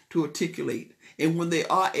ability to articulate. And when they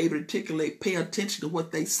are able to articulate, pay attention to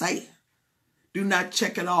what they say. Do not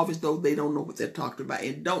check it off as though they don't know what they're talking about.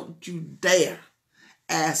 And don't you dare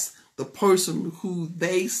ask the person who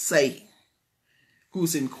they say,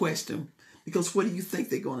 who's in question, because what do you think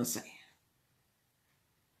they're going to say?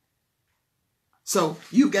 So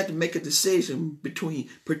you got to make a decision between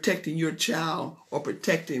protecting your child or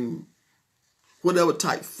protecting whatever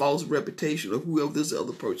type false reputation of whoever this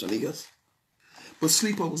other person is. But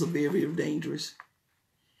sleepovers are very, very dangerous.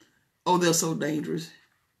 Oh, they're so dangerous.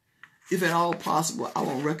 If at all possible, I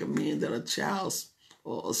would recommend that a child's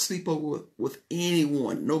or a sleepover with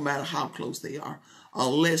anyone, no matter how close they are,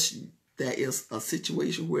 unless there is a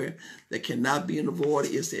situation where there cannot be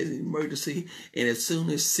avoided, it's an emergency, and as soon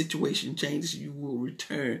as the situation changes, you will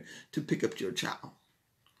return to pick up your child.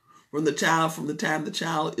 From the time the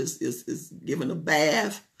child is given a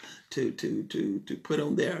bath, to put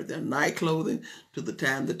on their night clothing, to the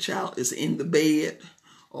time the child is in the bed,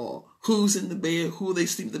 or who's in the bed, who they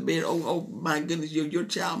sleep in the bed. Oh my goodness, your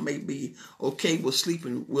child may be okay with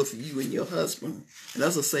sleeping with you and your husband, and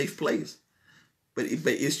that's a safe place. But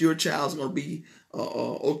is your child's going to be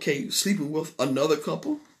okay sleeping with another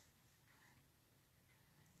couple?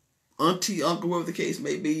 Auntie, uncle, whatever the case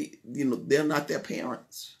may be, they're not their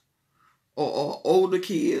parents. Or older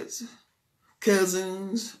kids,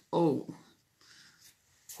 cousins. Oh,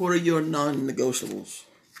 what are your non-negotiables?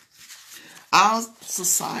 Our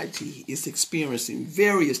society is experiencing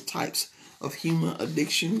various types of human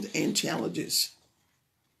addictions and challenges.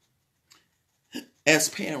 As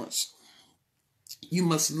parents, you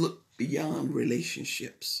must look beyond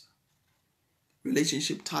relationship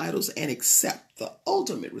titles, and accept the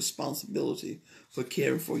ultimate responsibility for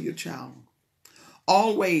caring for your child.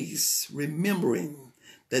 Always remembering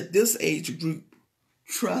that this age group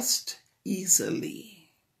trust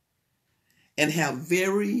easily and have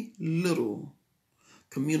very little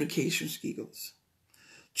communication skills.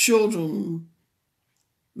 Children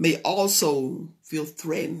may also feel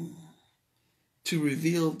threatened to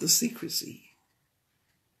reveal the secrecy.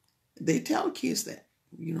 They tell kids that,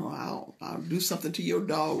 I'll do something to your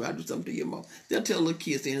dog, I'll do something to your mom. They'll tell little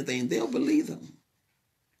kids anything, they'll believe them.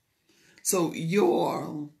 So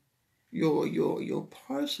your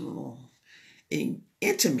personal and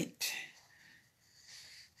intimate,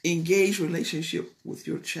 engaged relationship with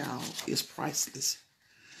your child is priceless.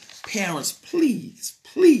 Parents,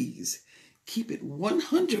 please keep it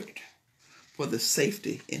 100 for the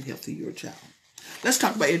safety and health of your child. Let's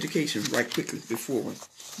talk about education right quickly before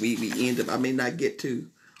we end up. I may not get to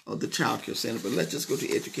the child care center, but let's just go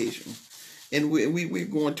to education. And we're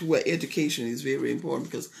going to where education is very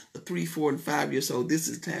important, because the 3, 4, and 5 years old, this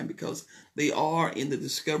is time because they are in the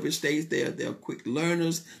discovery stage. They're quick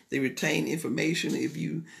learners. They retain information if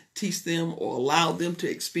you teach them or allow them to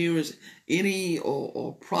experience any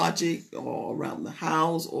or project or around the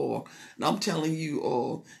house. And I'm telling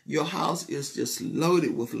you, your house is just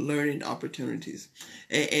loaded with learning opportunities.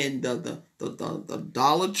 And the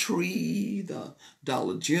Dollar Tree, the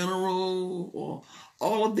Dollar General, or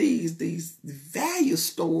all of these value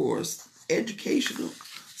stores, educational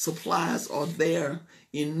supplies are there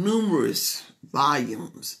in numerous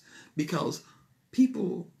volumes, because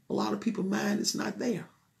people a lot of people's mind is not there.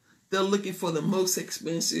 They're looking for the most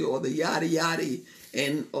expensive or the yada yada,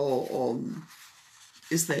 and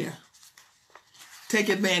it's there. Take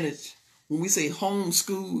advantage. When we say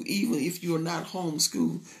homeschool, even if you're not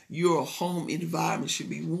homeschooled, your home environment should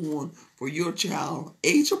be one for your child,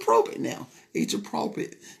 age appropriate now, age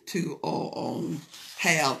appropriate to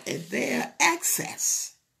have at their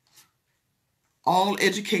access all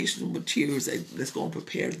educational materials that's going to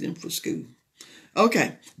prepare them for school.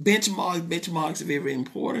 Okay, benchmarks are very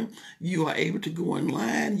important. You are able to go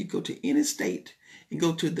online. You go to any state and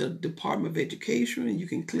go to the Department of Education, and you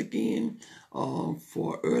can click in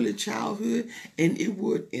for early childhood. And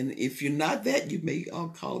if you're not that, you may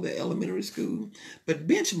call the elementary school. But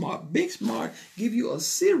benchmark give you a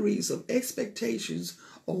series of expectations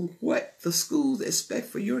on what the schools expect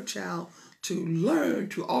for your child to learn,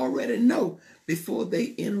 to already know before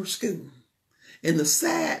they enter school. And the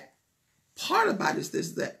sad part about it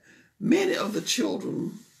is that many of the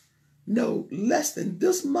children know less than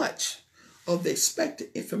this much of the expected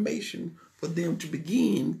information for them to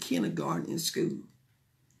begin kindergarten in school.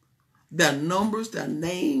 Their numbers, their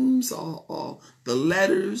names, or the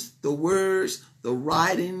letters, the words, the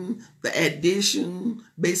writing, the addition,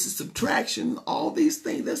 basic subtraction, all these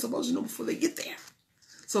things they're supposed to know before they get there.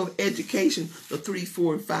 So education, the 3,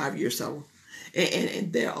 4, and 5 years old.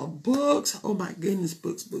 And there are books. Oh my goodness,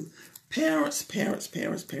 books. Parents.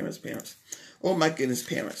 Oh my goodness,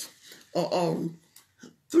 parents.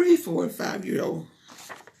 3, 4, and 5 year old.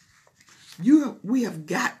 We have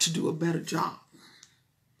got to do a better job.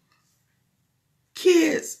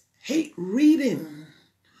 Kids hate reading.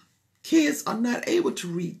 Kids are not able to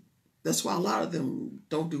read. That's why a lot of them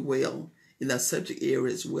don't do well in that subject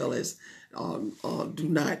area, as well as do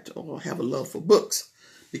not have a love for books,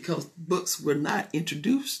 because books were not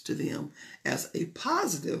introduced to them as a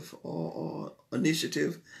positive or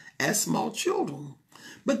initiative as small children.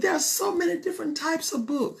 But there are so many different types of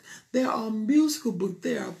books. There are musical books.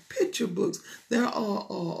 There are picture books. There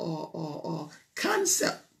are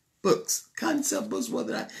concept books. Concept books,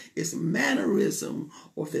 whether it's mannerism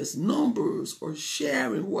or if it's numbers or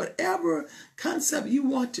sharing, whatever concept you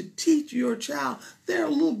want to teach your child, there are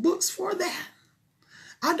little books for that.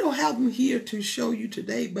 I don't have them here to show you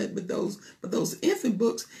today, but those infant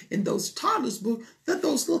books and those toddlers books, they're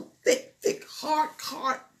those little thick,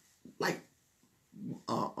 hard, like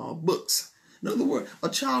books. In other words, a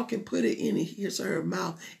child can put it in his or her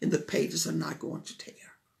mouth and the pages are not going to tear.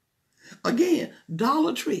 Again,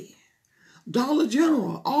 Dollar Tree, Dollar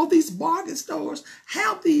General, all these bargain stores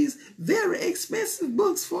have these very expensive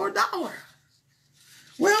books for $1.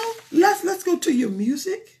 Well, let's go to your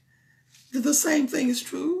music. The same thing is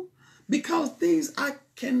true, because these, I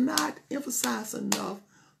cannot emphasize enough,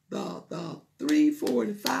 the 3, 4,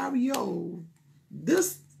 and 5 year old,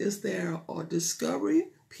 this is their discovery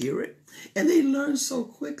period, and they learn so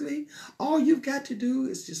quickly. All you've got to do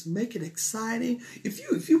is just make it exciting. If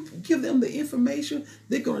you give them the information,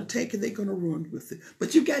 they're going to take it, they're going to run with it.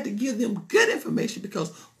 But you've got to give them good information,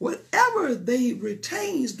 because whatever they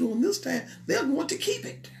retain during this time, they're going to keep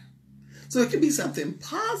it. So it can be something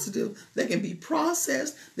positive that can be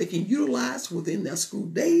processed, they can utilize within their school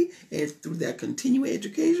day and through their continuing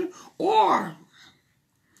education. Or,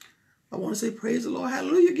 I want to say praise the Lord,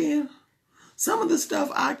 hallelujah again. Some of the stuff,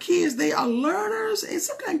 our kids, they are learners. And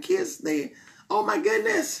sometimes kids, oh my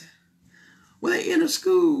goodness, when they enter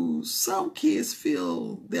school, some kids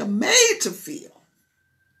feel they're made to feel.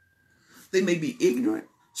 They may be ignorant,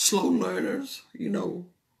 slow learners,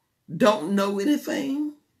 don't know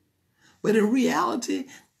anything. But in reality,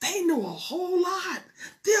 they know a whole lot.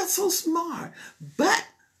 They're so smart. But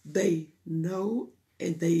they know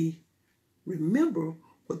and they remember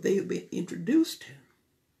what they have been introduced to.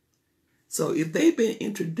 So if they've been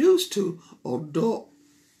introduced to adult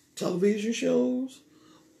television shows,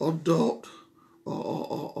 adult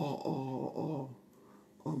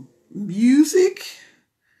music,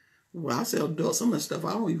 well, I say adult, some of the stuff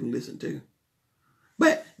I don't even listen to.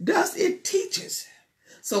 But it teaches.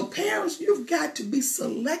 So parents, you've got to be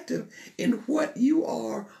selective in what you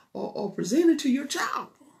are presenting to your child.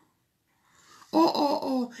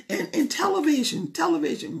 And television.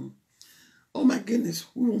 Oh my goodness,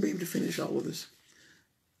 we won't be able to finish all of this.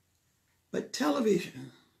 But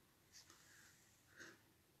television,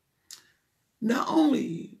 not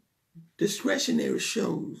only discretionary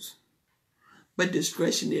shows, but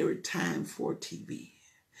discretionary time for TV.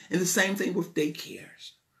 And the same thing with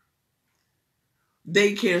daycares.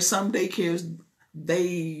 Some daycares,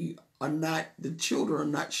 the children are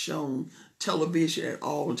not shown television at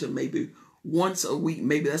all until maybe once a week.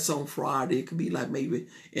 Maybe that's on Friday. It could be like maybe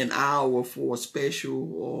an hour for a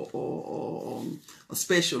special or a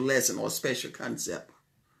special lesson or a special concept.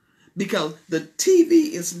 Because the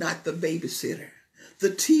TV is not the babysitter. The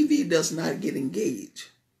TV does not get engaged.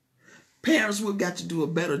 Parents, we've got to do a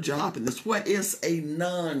better job in this. What is a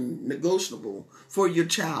non-negotiable for your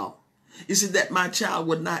child? Is it that my child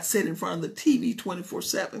would not sit in front of the TV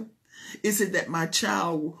 24/7? Is it that my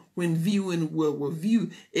child, when viewing, will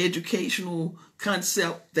view educational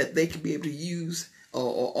concept that they can be able to use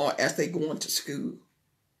or as they go into school?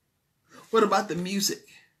 What about the music?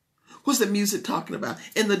 What's the music talking about?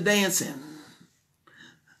 And the dancing.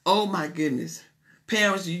 Oh my goodness.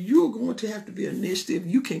 Parents, you're going to have to be initiative.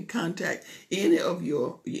 You can contact any of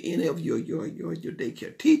your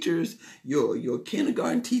daycare teachers, your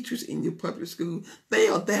kindergarten teachers in your public school. They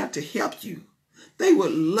are there to help you. They will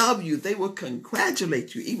love you. They will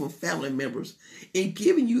congratulate you, even family members, in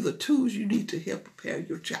giving you the tools you need to help prepare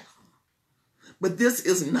your child. But this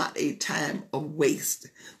is not a time of waste.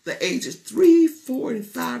 The ages 3, 4, and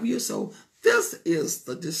 5 years old, this is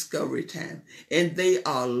the discovery time. And they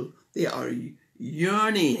are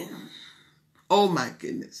yearning. Oh my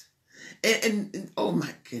goodness. And oh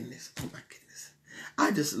my goodness. Oh my goodness. I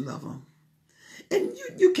just love them. And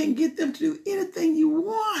you can get them to do anything you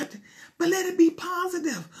want, but let it be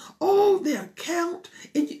positive. Oh, they'll count,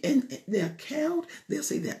 and they'll count. They'll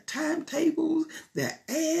say their timetables, they'll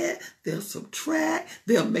add, they'll subtract,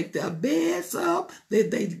 they'll make their beds up. They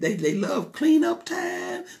love cleanup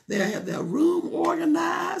time. They'll have their room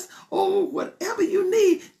organized. Oh, whatever you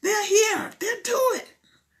need, they're here. They'll do it.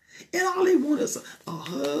 And all they want is a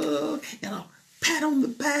hug and a pat on the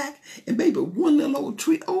back, and maybe one little old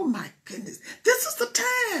treat. Oh my goodness. This is the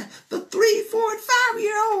time. The 3, 4, and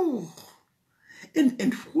 5-year-old.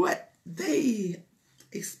 And what they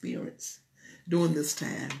experience during this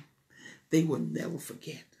time, they will never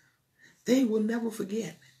forget. They will never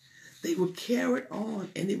forget. They will carry it on,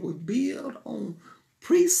 and it will build on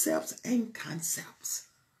precepts and concepts.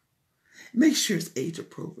 Make sure it's age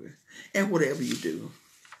appropriate. And whatever you do,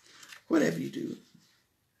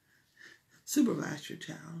 supervise your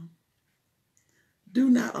child. Do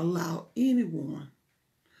not allow anyone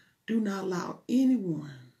to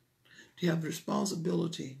have the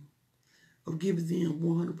responsibility of giving them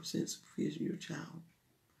 100% supervision of your child.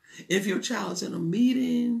 If your child's in a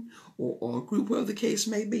meeting or a group, wherever the case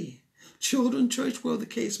may be, children, church, wherever the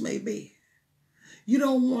case may be, you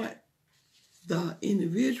don't want the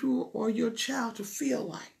individual or your child to feel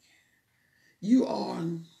like you are,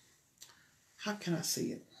 how can I say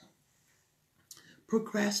it,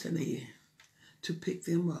 procrastinating to pick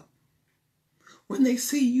them up. When they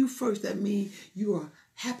see you first, that means you are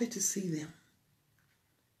happy to see them.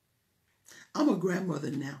 I'm a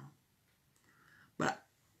grandmother now, but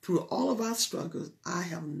through all of our struggles, I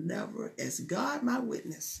have never, as God my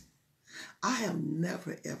witness, I have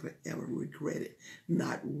never, ever, ever regretted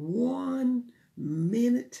not 1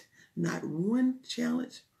 minute, not one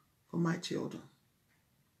challenge for my children.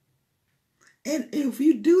 And if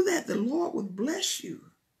you do that, the Lord will bless you.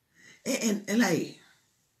 And hey,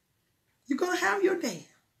 you're going to have your day.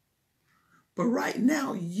 But right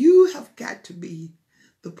now, you have got to be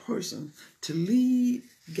the person to lead,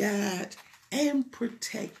 guide, and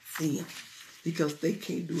protect them, because they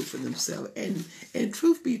can't do it for themselves. And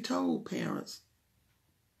truth be told, parents,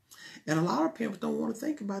 and a lot of parents don't want to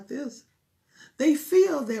think about this, they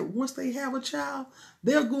feel that once they have a child,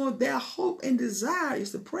 their hope and desire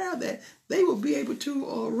is the prayer that they will be able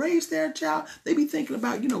to raise their child. They be thinking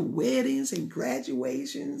about, weddings and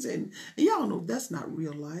graduations. And y'all know that's not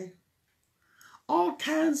real life. All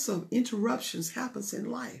kinds of interruptions happens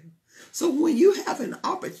in life. So when you have an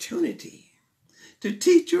opportunity to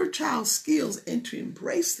teach your child skills and to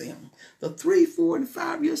embrace them, the 3, 4, and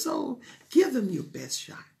 5 years old, give them your best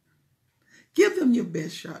shot. Give them your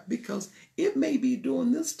best shot, because it may be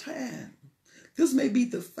during this time, this may be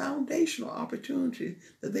the foundational opportunity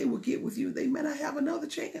that they will get with you. They may not have another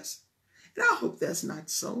chance. And I hope that's not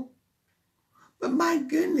so. But my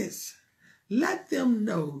goodness, let them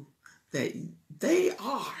know that they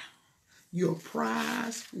are your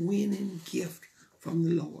prize-winning gift from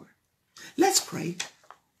the Lord. Let's pray.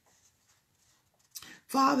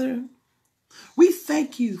 Father, we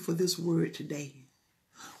thank you for this word today.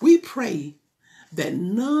 We pray that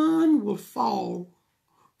none will fall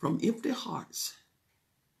from empty hearts,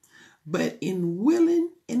 but in willing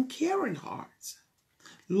and caring hearts.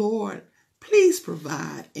 Lord, please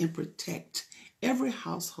provide and protect every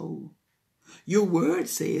household. Your word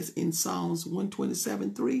says in Psalms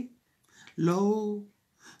 127:3, Lo,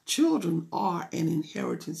 children are an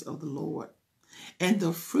inheritance of the Lord. and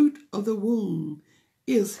the fruit of the womb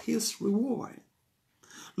is his reward.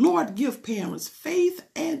 Lord, give parents faith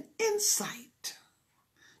and insight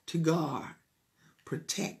to guard,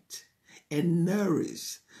 protect, and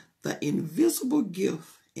nourish the invisible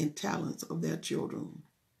gift and talents of their children,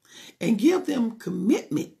 and give them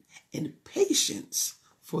commitment and patience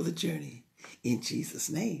for the journey. In Jesus'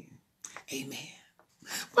 name, amen.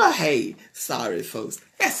 Well, hey, sorry, folks.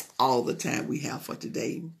 That's all the time we have for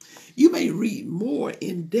today. You may read more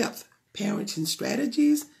in-depth parenting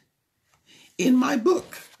strategies in my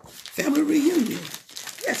book, Family Reunion.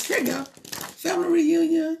 Yes, here you go. Family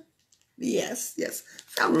Reunion. Yes,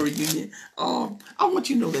 Family Reunion. I want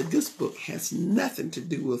you to know that this book has nothing to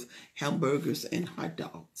do with hamburgers and hot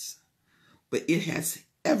dogs, but it has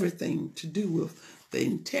everything to do with the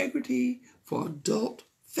integrity for adult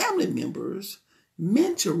family members,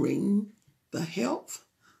 mentoring the health,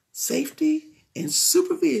 safety, and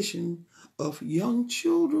supervision of young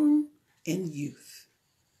children and youth.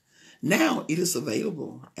 Now it is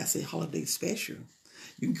available as a holiday special.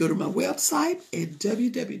 You can go to my website at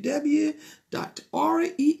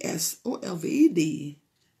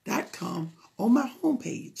www.resolved.com on my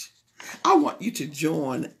homepage. I want you to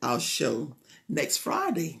join our show next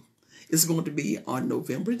Friday. It's going to be on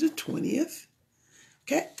November the 20th.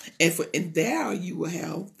 Okay? And there you will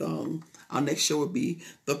have our next show will be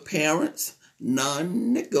the parents'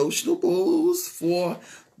 non-negotiables for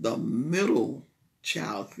the middle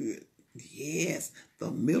childhood. Yes,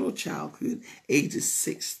 the middle childhood, ages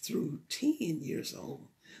 6 through 10 years old.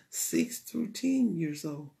 6 through 10 years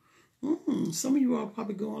old. Some of you are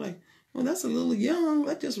probably going like, well, that's a little young.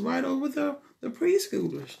 Let's just right over the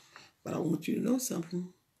preschoolers. But I want you to know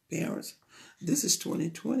something, parents. This is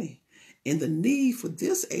 2020. And the need for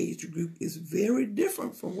this age group is very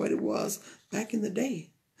different from what it was back in the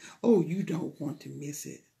day. Oh, you don't want to miss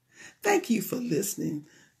it. Thank you for listening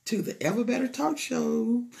to the Ever Better Talk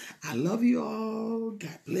Show. I love you all.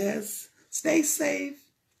 God bless. Stay safe.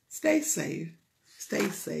 Stay safe. Stay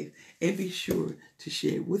safe. And be sure to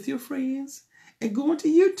share it with your friends and go onto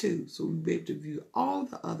YouTube so we'll be able to view all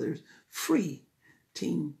the others free.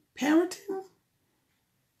 Teen parenting,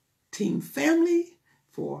 teen family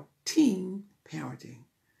for teen parenting.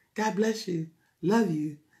 God bless you. Love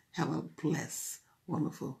you. Have a blessed,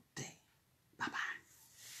 wonderful day. Bye-bye.